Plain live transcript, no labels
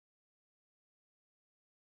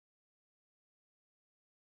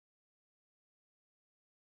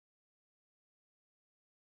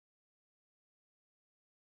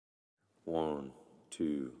1,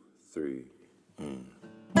 2, 3.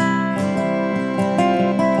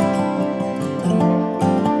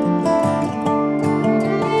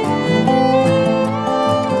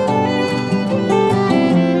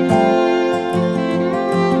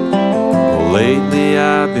 Lately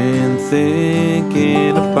I've been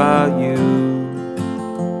thinking about you,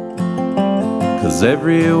 'cause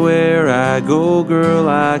everywhere I go, girl,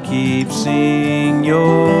 I keep seeing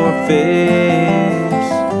your face.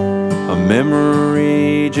 A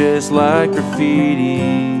memory just like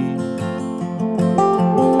graffiti,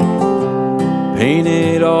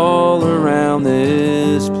 painted all around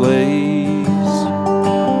this place.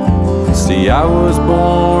 See, I was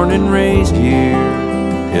born and raised here.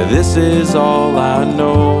 Yeah, this is all I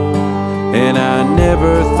know, and I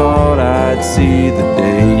never thought I'd see the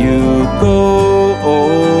day you go.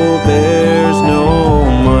 Oh, there's no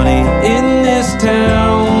money in this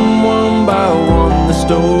town. One by one the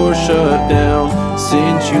stores shut down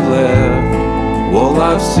since you left. Well,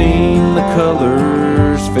 I've seen the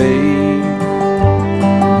colors fade,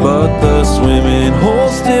 but the swimming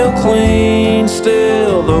hole's still clean.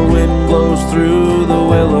 Still the wind blows through the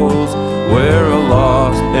willows, where a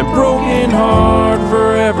lost and broken heart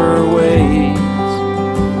forever waits.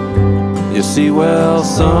 You see, well,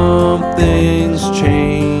 some things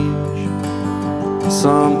change.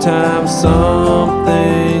 Sometimes some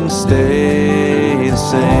things stay the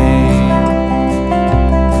same.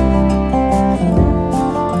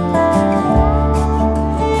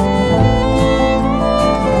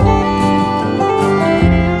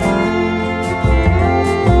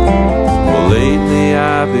 Well, lately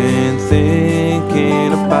I've been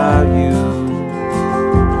thinking about you,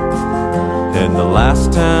 and the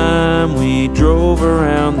last time we drove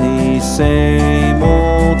around these same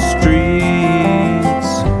old streets,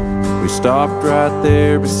 we stopped right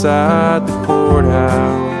there beside the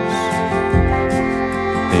courthouse,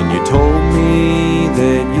 and you told me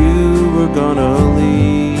that you were gonna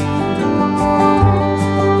leave.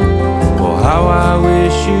 Well, how I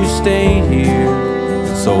wish you stayed here,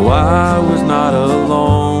 so I was not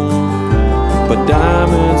alone. But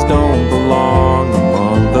diamonds don't belong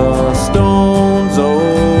among the stones.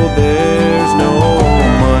 Oh, there's no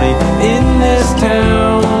money in this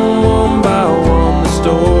town. One by one the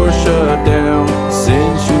stores shut down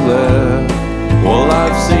since you left. Well,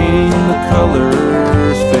 I've seen the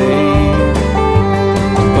colors fade,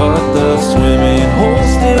 but the swimming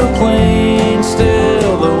hole's still clean.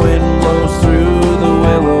 Still the wind blows through the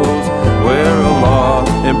willows, where a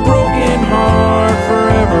lost and broken heart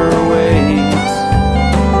forever waits.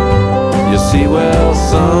 You see, well,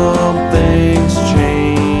 some things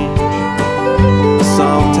change.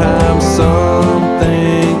 Sometimes some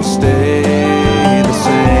things stay the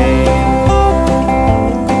same.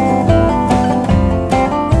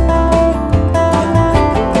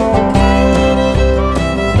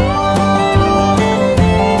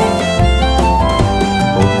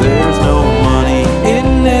 Oh, there's no money in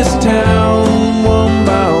this town. One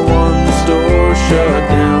by one the stores shut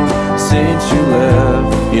down since you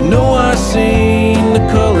left. You know, I've seen the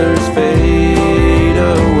colors fade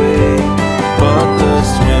away, but the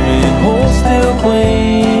swimming hole's still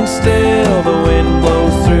clean. Still the wind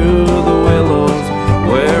blows through the willows,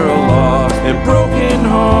 where a lost and broken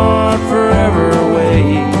heart forever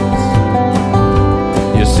waits.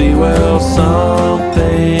 You see, well, some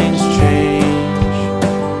things change,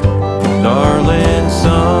 darling,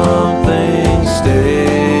 some things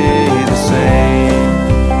stay the same.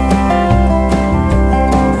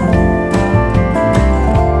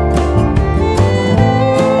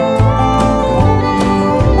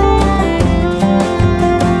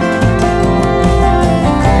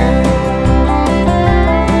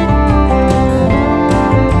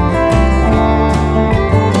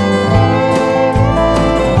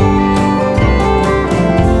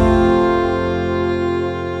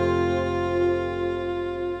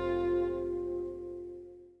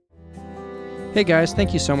 Hey guys,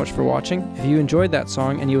 thank you so much for watching. If you enjoyed that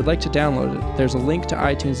song and you would like to download it, there's a link to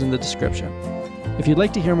iTunes in the description. If you'd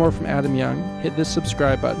like to hear more from Adam Young, hit this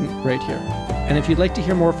subscribe button right here. And if you'd like to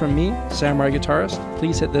hear more from me, Samurai Guitarist,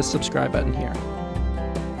 please hit this subscribe button here.